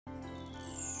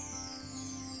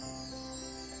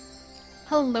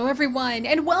Hello everyone,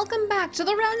 and welcome back to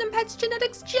the Random Pets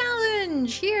Genetics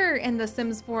Challenge here in The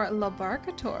Sims 4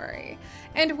 LaBARKatory.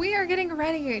 And we are getting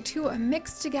ready to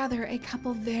mix together a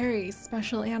couple very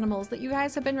special animals that you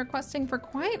guys have been requesting for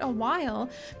quite a while,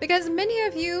 because many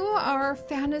of you are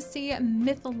fantasy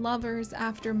myth lovers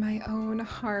after my own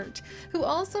heart, who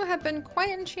also have been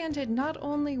quite enchanted not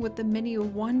only with the many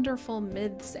wonderful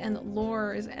myths and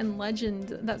lores and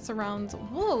legends that surrounds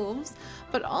wolves,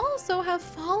 but also have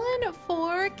fallen for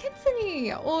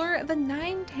Kitsune, or the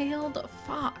nine-tailed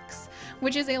fox,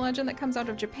 which is a legend that comes out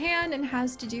of Japan and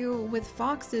has to do with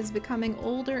foxes becoming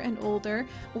older and older,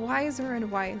 wiser and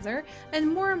wiser, and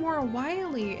more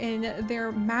wily in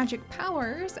their magic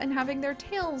powers and having their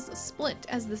tails split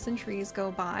as the centuries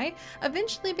go by,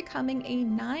 eventually becoming a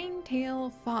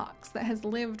nine-tailed fox that has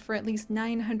lived for at least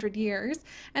 900 years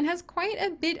and has quite a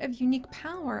bit of unique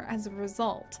power as a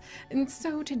result. And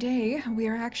so today we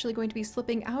are actually going to be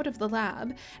slipping out of the lab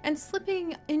and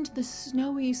slipping into the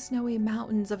snowy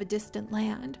mountains of a distant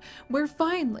land, where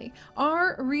finally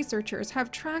our researchers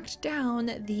have tracked down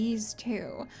these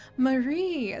two.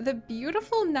 Marie, the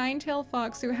beautiful nine-tailed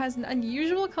fox who has an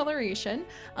unusual coloration.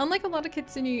 Unlike a lot of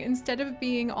Kitsune, instead of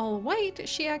being all white,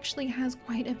 she actually has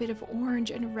quite a bit of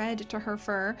orange and red to her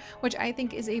fur, which I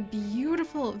think is a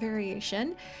beautiful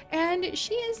variation. And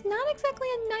she is not exactly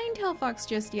a nine-tailed fox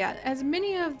just yet. As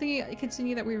many of the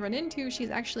Kitsune that we run into,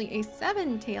 she's actually a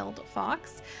seven-tailed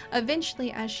fox.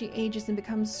 Eventually, as she ages and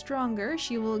becomes stronger,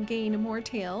 she will gain more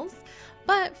tails.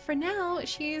 But for now,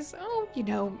 she's,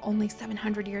 only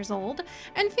 700 years old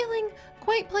and feeling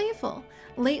quite playful.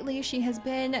 Lately, she has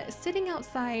been sitting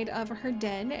outside of her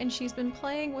den and she's been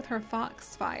playing with her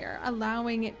foxfire,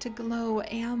 allowing it to glow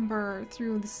amber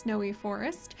through the snowy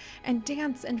forest and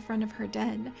dance in front of her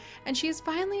den. And she has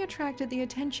finally attracted the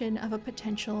attention of a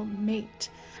potential mate.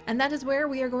 And that is where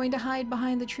we are going to hide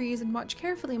behind the trees and watch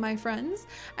carefully, my friends,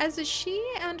 as she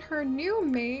and her new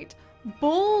mate,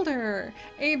 Boulder,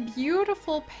 a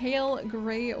beautiful pale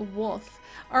gray wolf,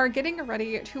 are getting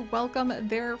ready to welcome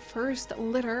their first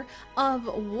litter of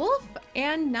wolf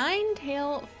and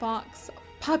nine-tailed fox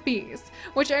puppies,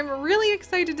 which I'm really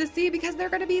excited to see because they're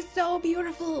going to be so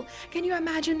beautiful. Can you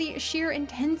imagine the sheer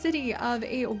intensity of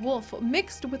a wolf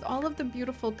mixed with all of the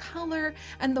beautiful color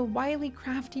and the wily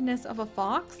craftiness of a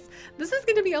fox? This is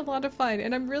going to be a lot of fun,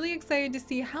 and I'm really excited to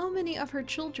see how many of her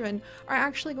children are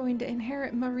actually going to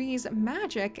inherit Marie's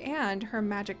magic and her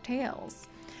magic tails.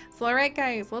 So alright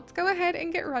guys, let's go ahead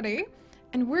and get ready.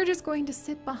 And we're just going to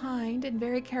sit behind and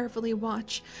very carefully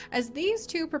watch as these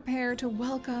two prepare to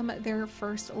welcome their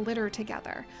first litter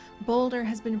together. Boulder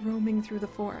has been roaming through the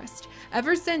forest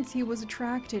ever since he was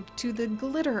attracted to the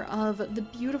glitter of the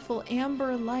beautiful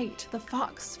amber light, the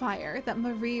foxfire that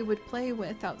Marie would play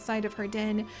with outside of her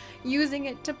den, using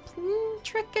it to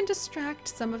trick and distract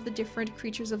some of the different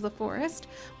creatures of the forest,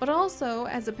 but also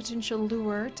as a potential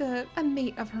lure to a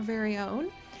mate of her very own.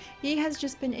 He has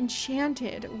just been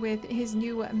enchanted with his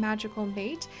new magical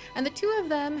mate, and the two of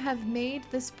them have made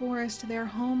this forest their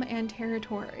home and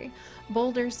territory.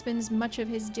 Boulder spends much of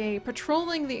his day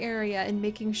patrolling the area and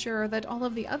making sure that all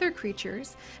of the other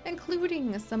creatures,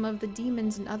 including some of the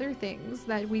demons and other things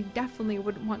that we definitely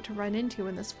wouldn't want to run into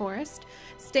in this forest,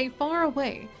 stay far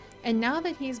away. And now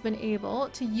that he's been able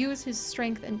to use his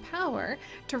strength and power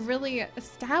to really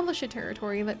establish a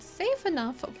territory that's safe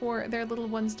enough for their little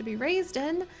ones to be raised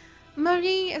in,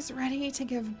 Marie is ready to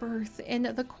give birth in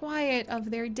the quiet of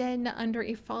their den under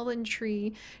a fallen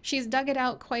tree. She's dug it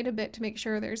out quite a bit to make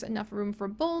sure there's enough room for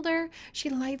Boulder. She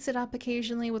lights it up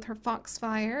occasionally with her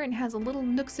foxfire and has little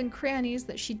nooks and crannies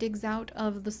that she digs out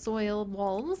of the soil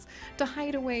walls to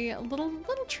hide away little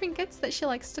trinkets that she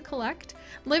likes to collect.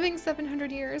 Living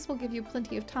 700 years will give you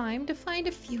plenty of time to find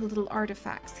a few little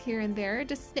artifacts here and there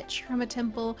to snitch from a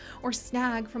temple or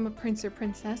snag from a prince or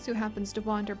princess who happens to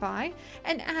wander by,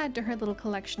 and add to her little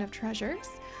collection of treasures.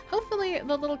 Hopefully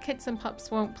the little kits and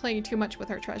pups won't play too much with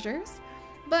her treasures.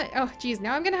 But oh geez,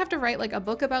 now I'm gonna have to write like a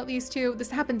book about these two. This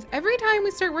happens every time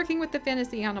we start working with the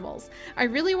fantasy animals. I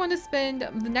really want to spend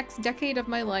the next decade of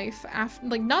my life,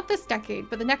 like not this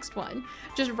decade, but the next one,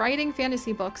 just writing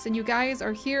fantasy books, and you guys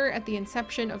are here at the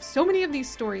inception of so many of these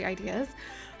story ideas.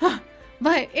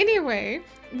 But anyway,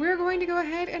 we're going to go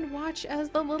ahead and watch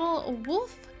as the little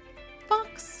wolf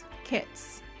fox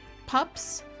kits.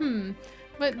 Pups?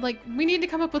 But like, we need to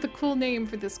come up with a cool name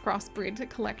for this crossbreed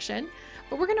collection.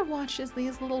 But we're gonna watch as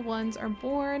these little ones are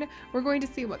born. We're going to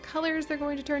see what colors they're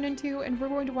going to turn into, and we're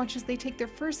going to watch as they take their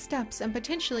first steps and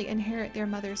potentially inherit their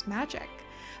mother's magic.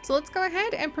 So let's go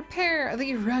ahead and prepare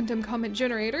the random comment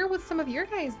generator with some of your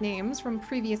guys' names from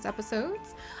previous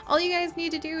episodes. All you guys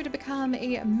need to do to become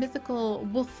a mythical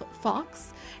wolf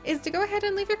fox is to go ahead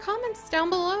and leave your comments down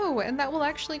below, and that will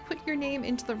actually put your name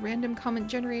into the random comment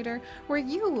generator where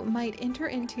you might enter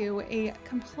into a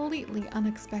completely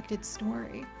unexpected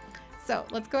story. So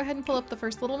let's go ahead and pull up the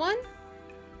first little one.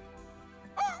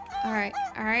 All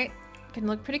right, can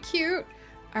look pretty cute.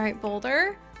 All right,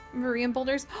 Boulder, Marian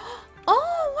Boulders.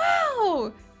 Oh,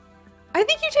 wow! I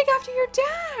think you take after your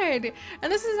dad!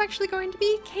 And this is actually going to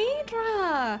be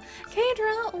Kadra!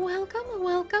 Kadra, welcome,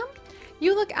 welcome.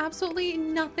 You look absolutely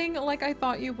nothing like I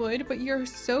thought you would, but you're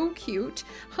so cute.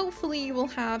 Hopefully you will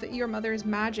have your mother's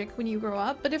magic when you grow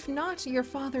up, but if not, your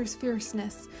father's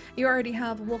fierceness. You already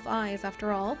have wolf eyes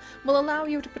after all, will allow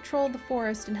you to patrol the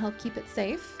forest and help keep it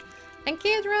safe. And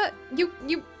Kadra, you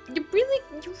really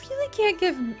can't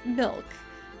give milk.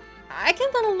 I can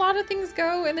let a lot of things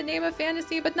go in the name of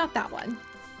fantasy, but not that one.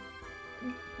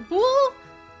 Wool?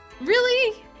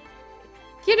 Really?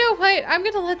 You know what? I'm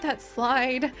gonna let that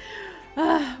slide.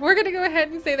 We're gonna go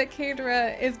ahead and say that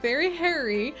Kadra is very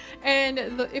hairy, and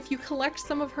if you collect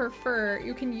some of her fur,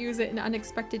 you can use it in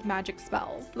unexpected magic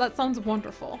spells. That sounds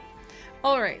wonderful.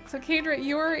 Alright, so Kadra,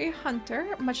 you're a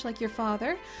hunter, much like your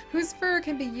father, whose fur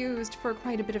can be used for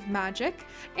quite a bit of magic,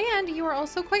 and you are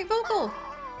also quite vocal.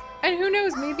 And who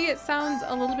knows, maybe it sounds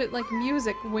a little bit like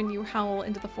music when you howl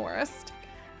into the forest.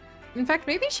 In fact,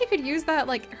 maybe she could use that,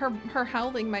 like her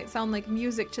howling might sound like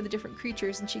music to the different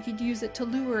creatures, and she could use it to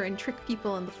lure and trick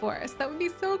people in the forest. That would be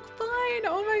so fun!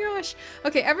 Oh my gosh!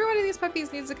 Okay, every one of these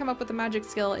puppies needs to come up with a magic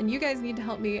skill, and you guys need to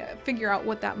help me figure out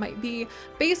what that might be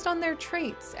based on their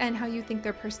traits and how you think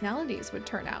their personalities would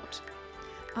turn out.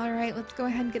 Alright, let's go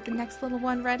ahead and get the next little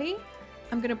one ready.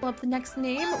 I'm gonna pull up the next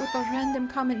name with the random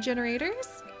comment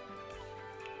generators.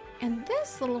 And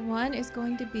this little one is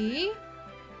going to be...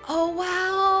 Oh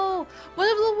wow! One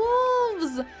of the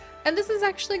wolves! And this is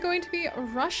actually going to be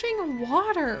Rushing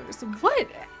Waters. What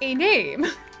a name!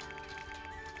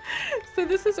 So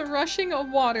this is Rushing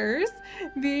Waters,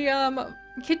 the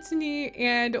kitsune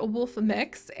and wolf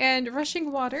mix. And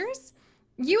Rushing Waters,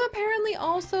 you apparently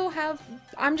also have...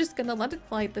 I'm just gonna let it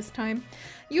slide this time.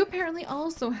 You apparently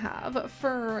also have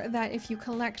fur that, if you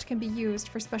collect, can be used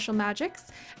for special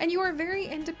magics, and you are very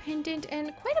independent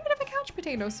and quite a bit of a couch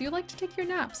potato, so you like to take your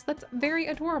naps. That's very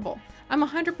adorable. I'm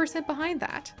 100% behind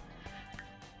that.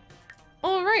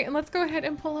 Alright, and let's go ahead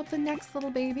and pull up the next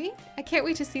little baby. I can't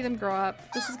wait to see them grow up.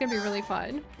 This is gonna be really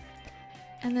fun.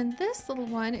 And then this little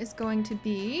one is going to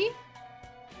be...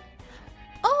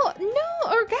 Oh,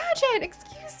 no! Or Gadget!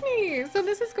 Excuse me! So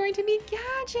this is going to be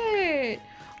Gadget!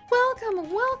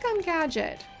 Welcome, welcome,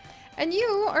 Gadget! And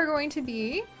you are going to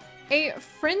be a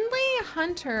friendly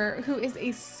hunter who is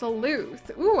a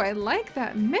sleuth. Ooh, I like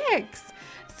that mix!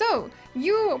 So,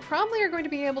 you probably are going to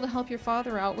be able to help your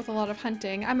father out with a lot of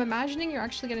hunting. I'm imagining you're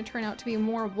actually going to turn out to be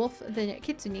more wolf than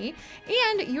kitsune.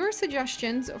 And your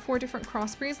suggestions for different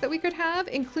crossbreeds that we could have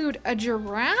include a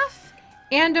giraffe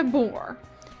and a boar.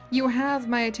 You have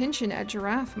my attention at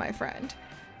giraffe, my friend.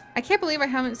 I can't believe I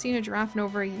haven't seen a giraffe in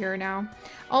over a year now.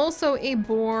 Also a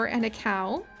boar and a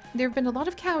cow. There have been a lot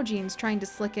of cow genes trying to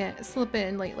slip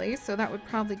in lately, so that would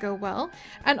probably go well.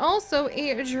 And also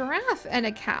a giraffe and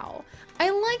a cow. I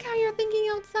like how you're thinking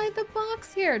outside the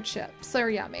box here, Chips. Or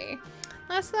Yummy.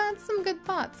 That's some good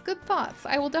thoughts, good thoughts.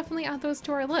 I will definitely add those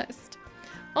to our list.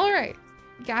 Alright,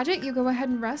 Gadget, you go ahead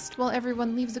and rest while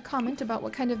everyone leaves a comment about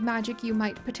what kind of magic you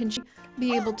might potentially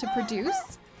be able to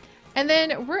produce. And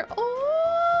then we're...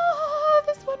 Oh,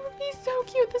 this one would be so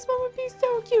cute. This one would be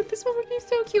so cute. This one would be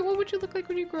so cute. What would you look like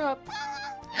when you grow up?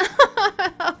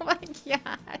 Oh my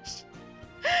gosh.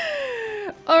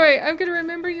 Alright, I'm gonna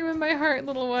remember you in my heart,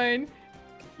 little one.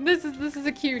 This is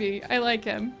a cutie. I like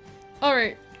him.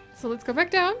 Alright, so let's go back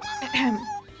down.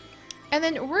 And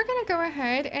then we're gonna go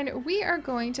ahead and we are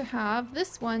going to have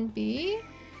this one be...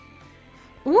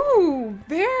 Ooh,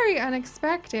 very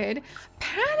unexpected.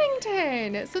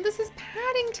 Paddington! So this is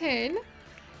Paddington,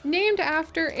 named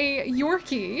after a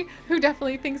Yorkie who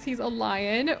definitely thinks he's a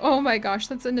lion. Oh my gosh,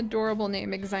 that's an adorable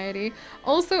name, Anxiety.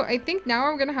 Also, I think now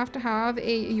I'm gonna have to have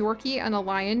a Yorkie and a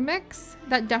lion mix.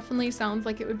 That definitely sounds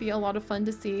like it would be a lot of fun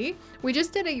to see. We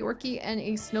just did a Yorkie and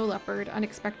a snow leopard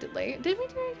unexpectedly. Did we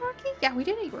do a Yorkie? Yeah, we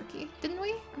did a Yorkie, didn't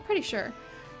we? I'm pretty sure.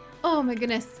 Oh my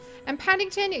goodness. And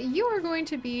Paddington, you are going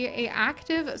to be an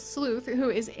active sleuth who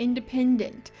is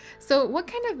independent. So what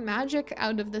kind of magic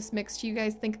out of this mix do you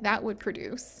guys think that would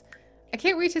produce? I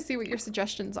can't wait to see what your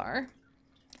suggestions are.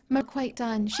 Not quite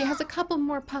done. She has a couple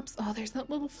more pups. Oh, there's that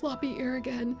little floppy ear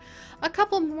again. A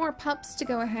couple more pups to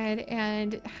go ahead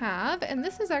and have. And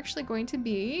this is actually going to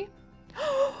be...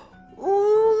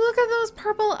 Oh, look at those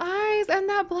purple eyes and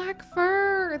that black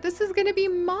fur. This is going to be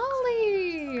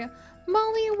Molly.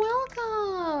 Molly,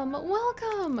 welcome.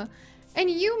 Welcome. And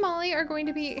you, Molly, are going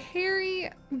to be hairy,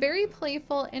 very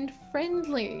playful, and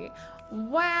friendly.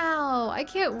 Wow, I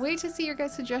can't wait to see your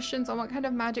guys' suggestions on what kind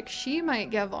of magic she might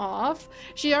give off.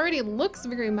 She already looks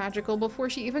very magical before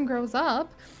she even grows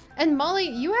up. And Molly,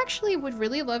 you actually would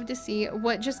really love to see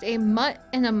what just a mutt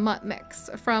and a mutt mix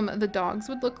from the dogs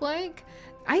would look like.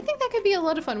 I think that could be a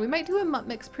lot of fun. We might do a mutt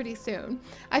mix pretty soon.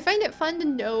 I find it fun to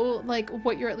know like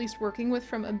what you're at least working with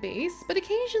from a base, but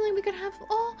occasionally we could have,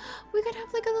 oh, we could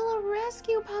have like a little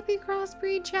rescue puppy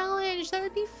crossbreed challenge. That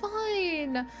would be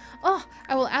fun. Oh,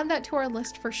 I will add that to our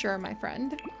list for sure, my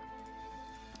friend.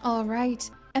 All right,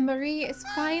 and Marie is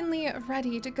finally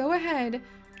ready to go ahead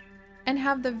and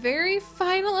have the very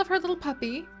final of her little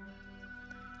puppies.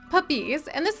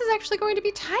 And this is actually going to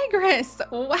be Tigress.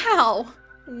 Wow.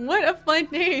 What a fun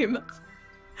name.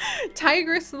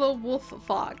 Tigress the Wolf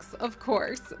Fox, of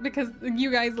course, because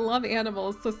you guys love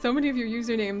animals, so many of your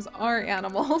usernames are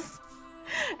animals.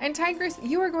 And Tigress,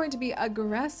 you are going to be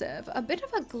aggressive, a bit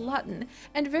of a glutton,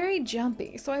 and very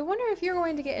jumpy. So I wonder if you're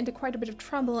going to get into quite a bit of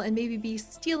trouble and maybe be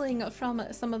stealing from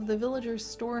some of the villagers'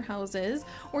 storehouses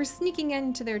or sneaking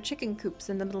into their chicken coops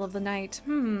in the middle of the night.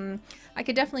 I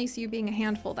could definitely see you being a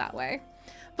handful that way.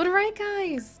 But alright,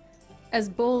 guys. As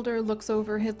Boulder looks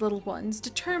over his little ones,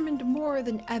 determined more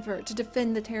than ever to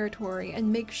defend the territory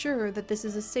and make sure that this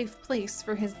is a safe place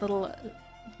for his little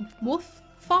wolf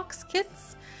fox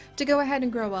kits to go ahead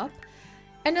and grow up.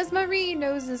 And as Marie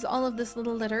noses all of this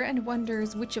little litter and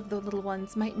wonders which of the little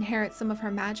ones might inherit some of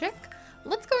her magic,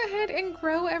 let's go ahead and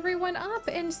grow everyone up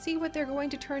and see what they're going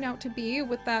to turn out to be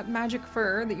with that magic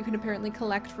fur that you can apparently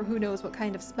collect for who knows what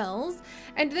kind of spells.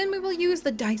 And then we will use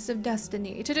the Dice of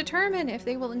Destiny to determine if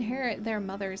they will inherit their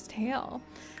mother's tail.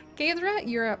 Gaedra,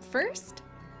 you're up first.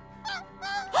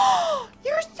 Oh,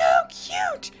 you're so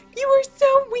cute! You are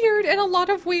so weird in a lot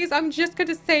of ways. I'm just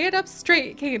gonna say it up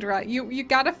straight, Gaedra. You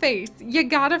got a face. You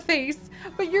got a face.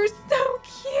 But you're so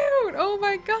cute! Oh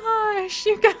my gosh,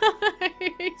 you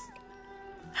guys!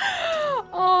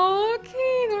 Oh,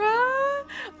 Gaedra!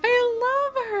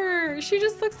 I love her! She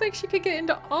just looks like she could get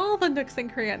into all the nooks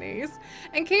and crannies.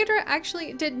 And Gaedra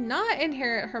actually did not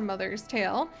inherit her mother's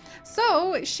tail,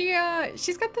 so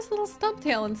she's got this little stub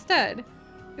tail instead.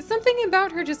 Something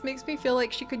about her just makes me feel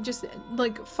like she could just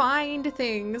like find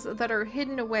things that are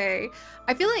hidden away.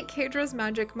 I feel like Gaedra's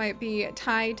magic might be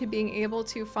tied to being able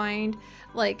to find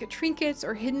like trinkets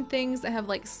or hidden things that have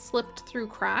like slipped through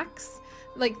cracks.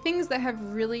 Like things that have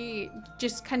really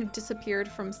just kind of disappeared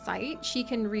from sight, she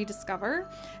can rediscover.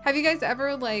 Have you guys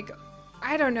ever like,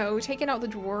 I don't know, taken out the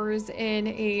drawers in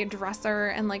a dresser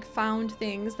and like found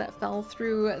things that fell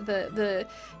through the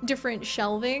different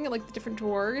shelving, like the different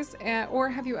drawers? Or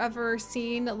have you ever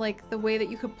seen like the way that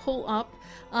you could pull up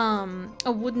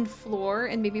a wooden floor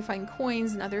and maybe find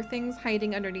coins and other things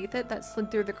hiding underneath it that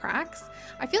slid through the cracks?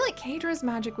 I feel like Gaedra's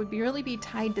magic would really be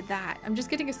tied to that. I'm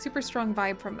just getting a super strong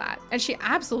vibe from that. And she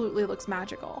absolutely looks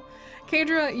magical.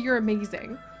 Gaedra, you're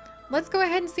amazing. Let's go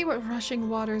ahead and see what rushing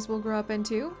waters we'll grow up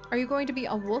into. Are you going to be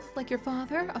a wolf like your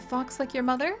father? A fox like your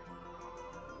mother?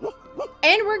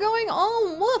 And we're going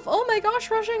all wolf! Oh my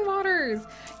gosh, rushing waters!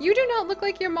 You do not look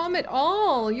like your mom at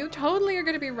all! You totally are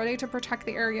going to be ready to protect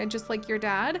the area just like your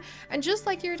dad. And just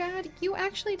like your dad, you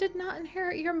actually did not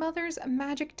inherit your mother's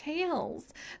magic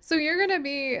tails. So you're going to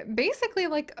be basically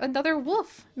like another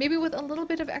wolf, maybe with a little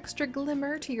bit of extra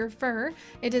glimmer to your fur.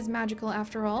 It is magical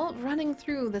after all, running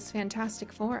through this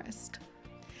fantastic forest.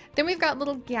 Then we've got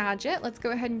little Gadget. Let's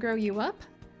go ahead and grow you up.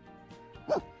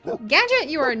 Gadget,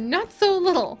 you are not so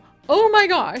little. Oh my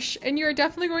gosh, and you're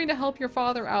definitely going to help your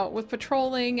father out with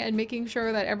patrolling and making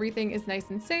sure that everything is nice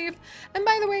and safe. And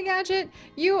by the way, Gadget,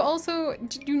 you also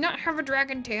do not have a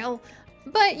dragon tail,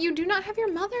 but you do not have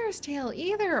your mother's tail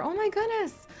either. Oh my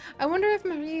goodness. I wonder if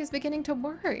Marie is beginning to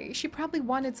worry. She probably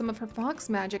wanted some of her fox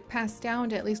magic passed down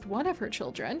to at least one of her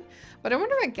children. But I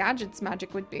wonder what Gadget's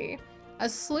magic would be. A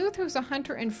sleuth who's a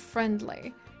hunter and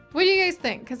friendly. What do you guys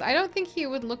think? Because I don't think he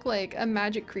would look like a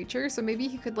magic creature, so maybe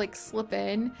he could like slip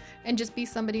in and just be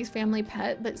somebody's family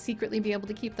pet, but secretly be able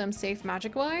to keep them safe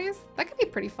magic-wise. That could be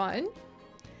pretty fun.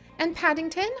 And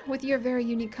Paddington, with your very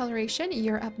unique coloration,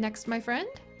 you're up next, my friend.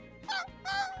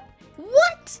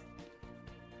 What?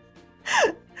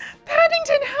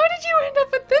 Paddington, how did you end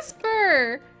up with this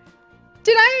fur?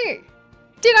 Did I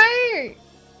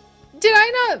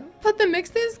not put the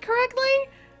mixes correctly?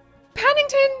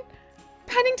 Paddington,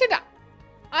 Pennington,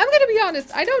 I'm gonna be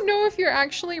honest, I don't know if you're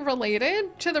actually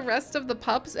related to the rest of the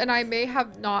pups, and I may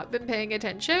have not been paying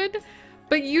attention,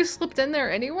 but you slipped in there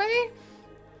anyway.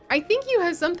 I think you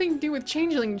have something to do with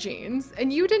changeling genes,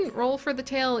 and you didn't roll for the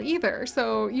tail either,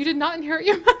 so you did not inherit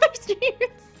your mother's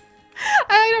genes.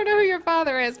 I don't know who your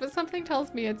father is, but something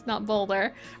tells me it's not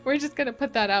Boulder. We're just gonna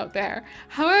put that out there.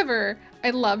 However, I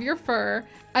love your fur,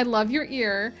 I love your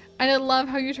ear, and I love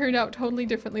how you turned out totally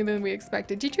differently than we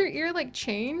expected. Did your ear like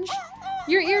change?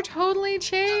 Your ear totally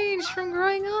changed from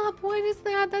growing up. What is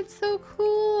that? That's so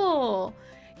cool.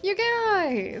 You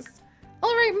guys.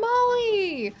 All right,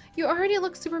 Molly. You already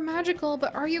look super magical,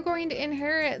 but are you going to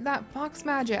inherit that fox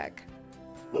magic?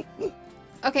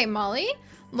 Okay, Molly.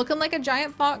 Looking like a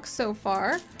giant fox so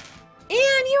far. And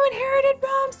you inherited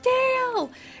Mom's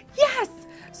tail. Yes.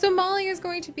 So Molly is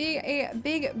going to be a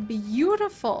big,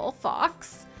 beautiful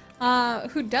fox.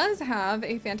 Who does have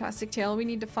a fantastic tail. We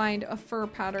need to find a fur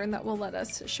pattern that will let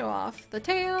us show off the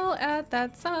tail at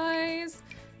that size.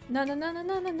 No, no, no, no,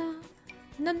 no, no, no.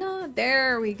 No, no,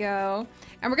 there we go.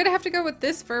 And we're gonna have to go with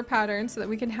this fur pattern so that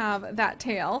we can have that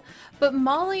tail. But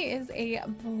Molly is a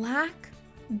black,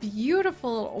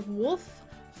 beautiful wolf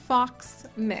fox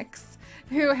mix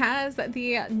who has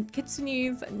the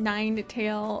Kitsune's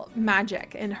 9-tail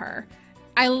magic in her.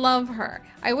 I love her.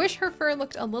 I wish her fur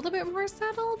looked a little bit more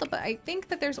settled, but I think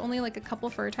that there's only like a couple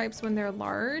fur types when they're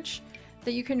large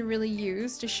that you can really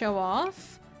use to show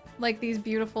off like these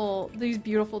beautiful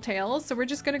tails. So we're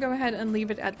just gonna go ahead and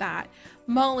leave it at that.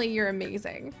 Molly, you're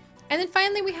amazing. And then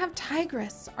finally we have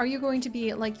Tigress. Are you going to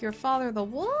be like your father the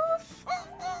wolf?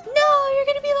 No, you're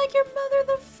gonna be like your mother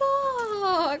the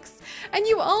fox. And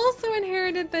you also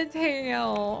inherited the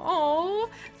tail. Oh,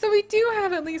 so we do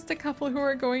have at least a couple who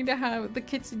are going to have the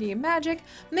Kitsune magic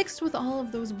mixed with all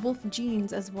of those wolf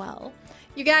genes as well.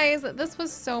 You guys, this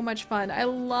was so much fun. I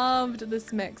loved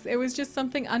this mix. It was just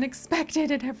something unexpected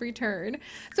at every turn.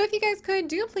 So if you guys could,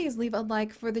 do please leave a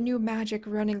like for the new magic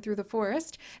running through the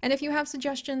forest. And if you have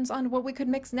suggestions on what we could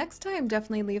mix next time,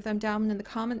 definitely leave them down in the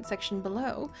comment section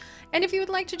below. And if you would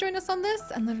like to join us on this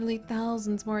and literally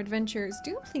thousands more adventures,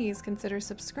 do please consider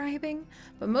subscribing.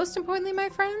 But most importantly, my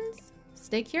friends,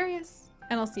 stay curious,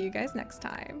 and I'll see you guys next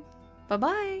time.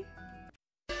 Bye-bye!